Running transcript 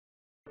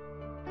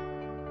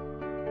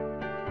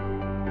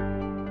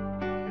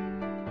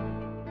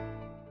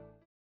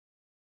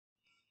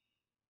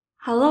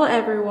Hello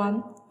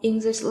everyone. In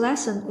this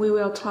lesson, we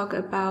will talk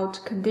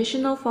about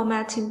conditional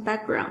formatting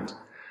background.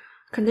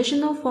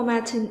 Conditional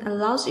formatting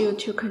allows you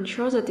to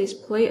control the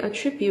display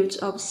attributes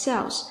of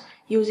cells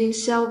using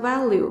cell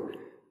value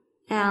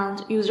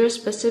and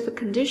user-specific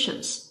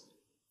conditions.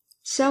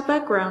 Cell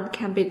background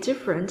can be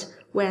different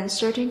when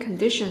certain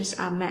conditions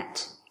are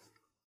met.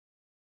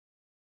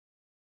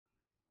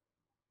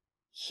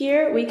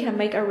 Here we can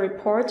make a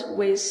report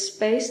with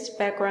spaced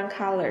background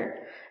color,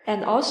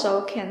 and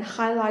also can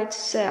highlight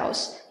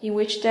cells in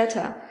which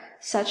data,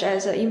 such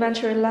as the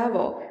inventory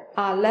level,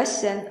 are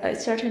less than a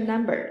certain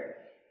number.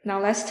 Now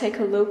let's take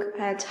a look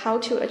at how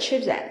to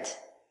achieve that.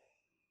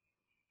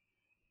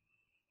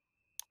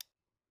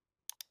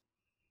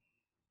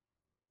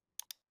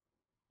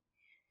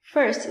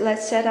 First,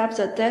 let's set up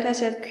the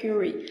dataset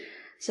query.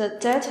 The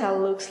data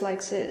looks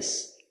like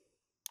this.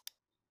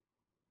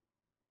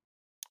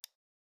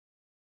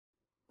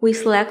 We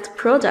select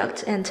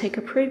Product and take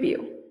a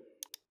preview.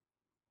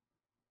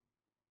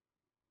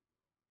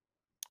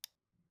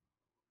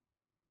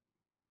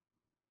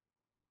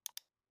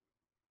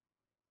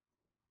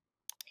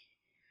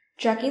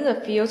 Drag in the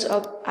fields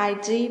of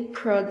ID,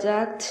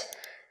 Product,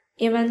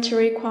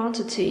 Inventory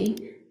Quantity,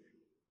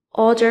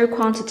 Order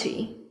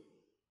Quantity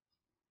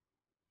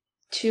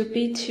to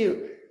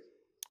B2.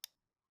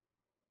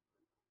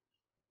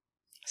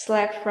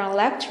 Select from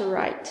left to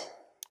right.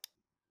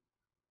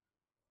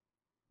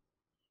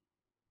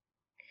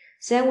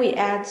 Then we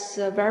add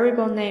the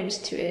variable names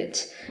to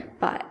it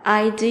by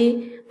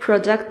ID,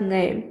 product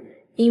name,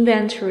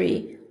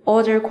 inventory,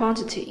 order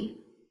quantity.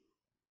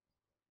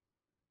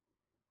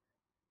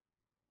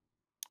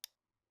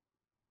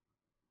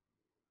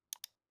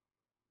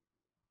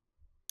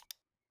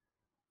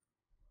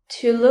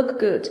 To look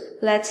good,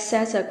 let's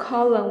set the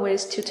column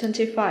width to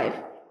 25.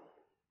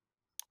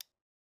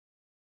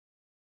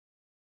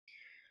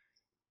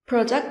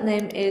 Product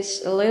name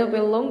is a little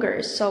bit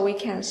longer, so we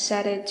can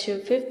set it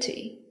to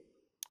 50.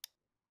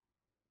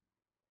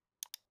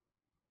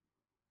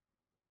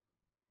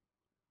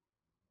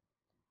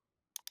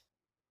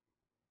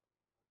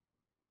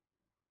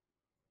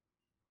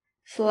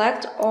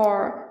 Select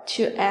All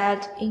to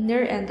add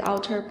inner and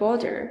outer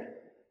border.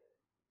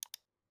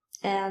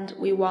 And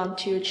we want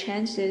to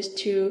change this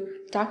to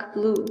dark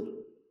blue.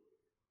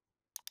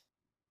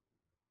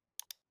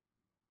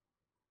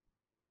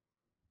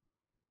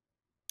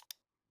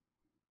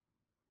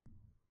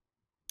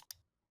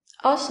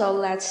 Also,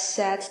 let's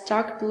set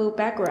dark blue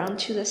background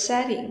to the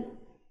setting.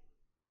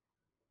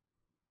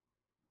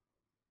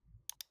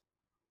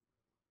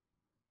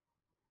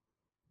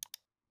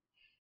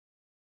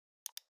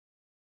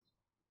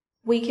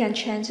 We can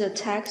change the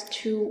text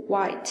to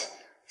white,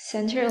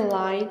 center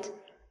aligned,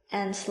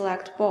 and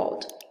select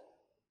bold.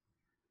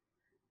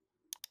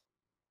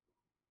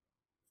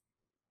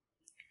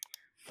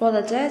 For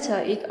the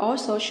data, it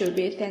also should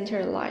be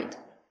center aligned.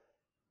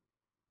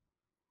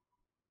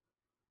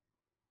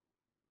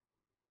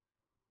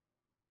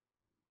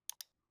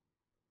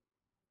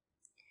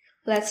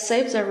 Let's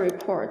save the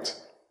report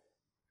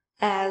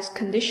as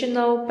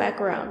conditional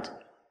background.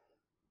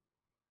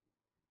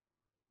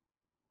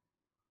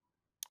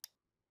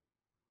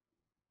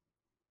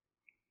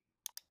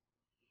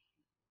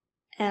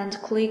 And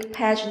click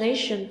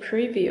Pagination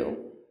Preview.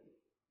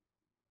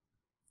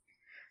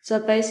 The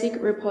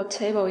basic report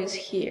table is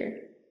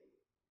here.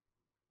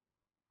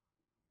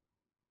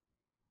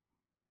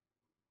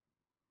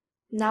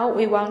 Now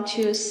we want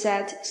to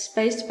set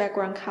spaced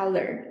background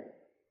color.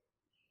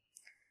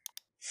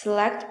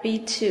 Select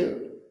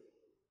B2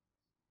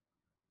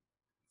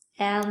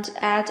 and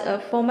add a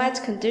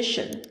format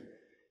condition.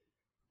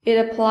 It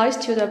applies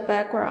to the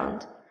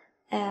background,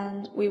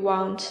 and we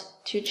want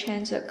to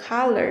change the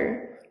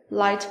color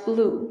light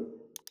blue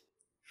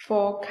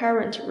for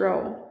current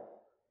row.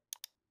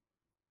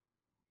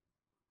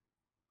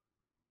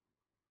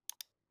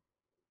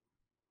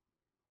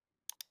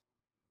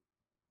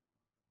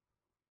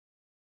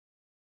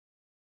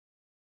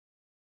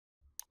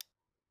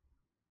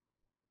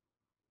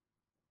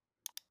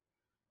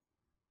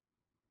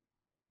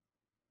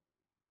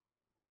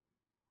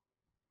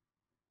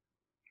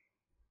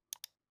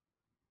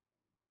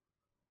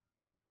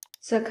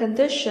 The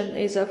condition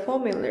is a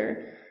formula.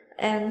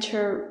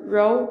 Enter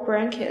row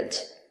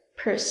bracket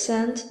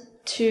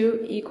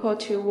 %2 equal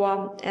to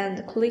 1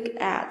 and click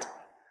Add.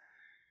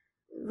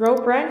 Row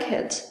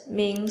bracket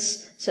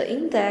means the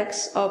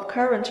index of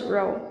current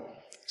row,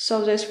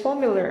 so this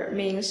formula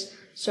means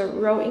the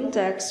row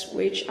index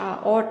which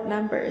are odd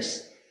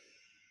numbers.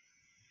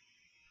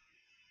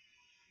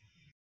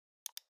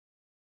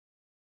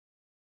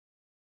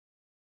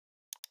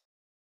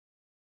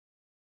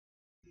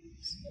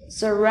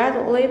 The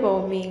red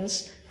label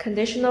means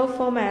conditional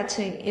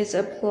formatting is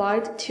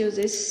applied to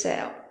this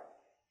cell.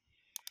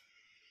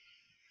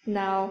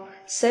 Now,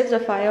 save the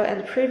file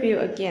and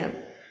preview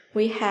again.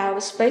 We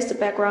have spaced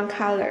background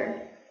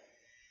color.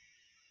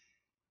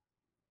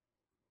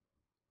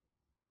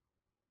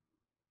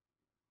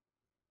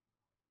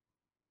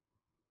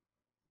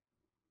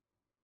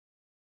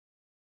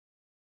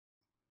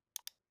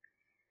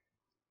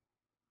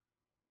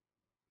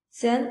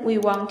 Then we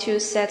want to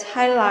set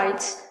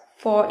highlights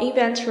for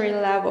inventory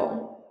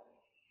level.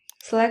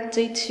 Select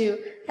D2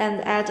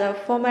 and add a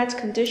format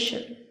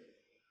condition.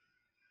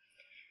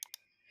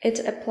 It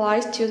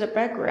applies to the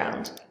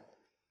background,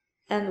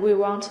 and we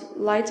want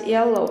light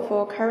yellow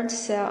for current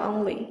cell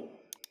only.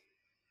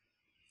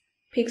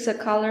 Pick the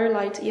color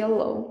light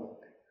yellow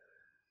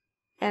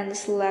and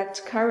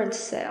select current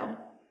cell.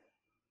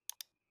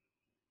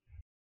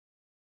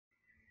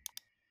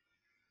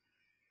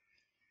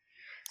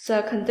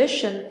 The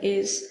condition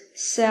is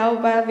cell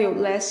value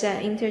less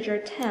than integer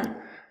 10,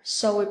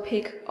 so we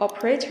pick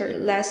operator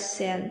less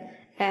than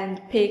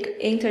and pick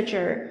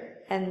integer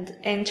and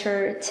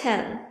enter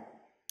 10.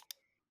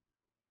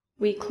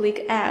 We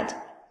click Add.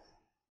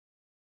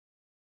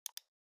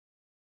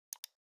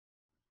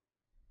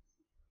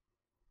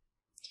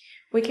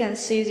 We can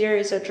see there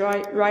is a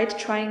right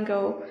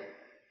triangle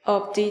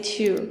of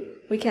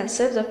D2. We can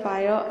save the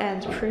file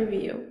and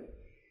preview.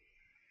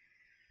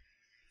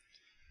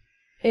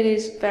 It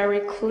is very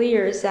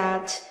clear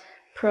that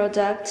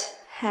product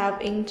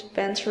have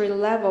inventory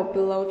level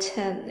below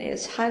 10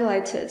 is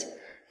highlighted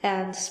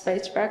and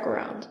space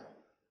background.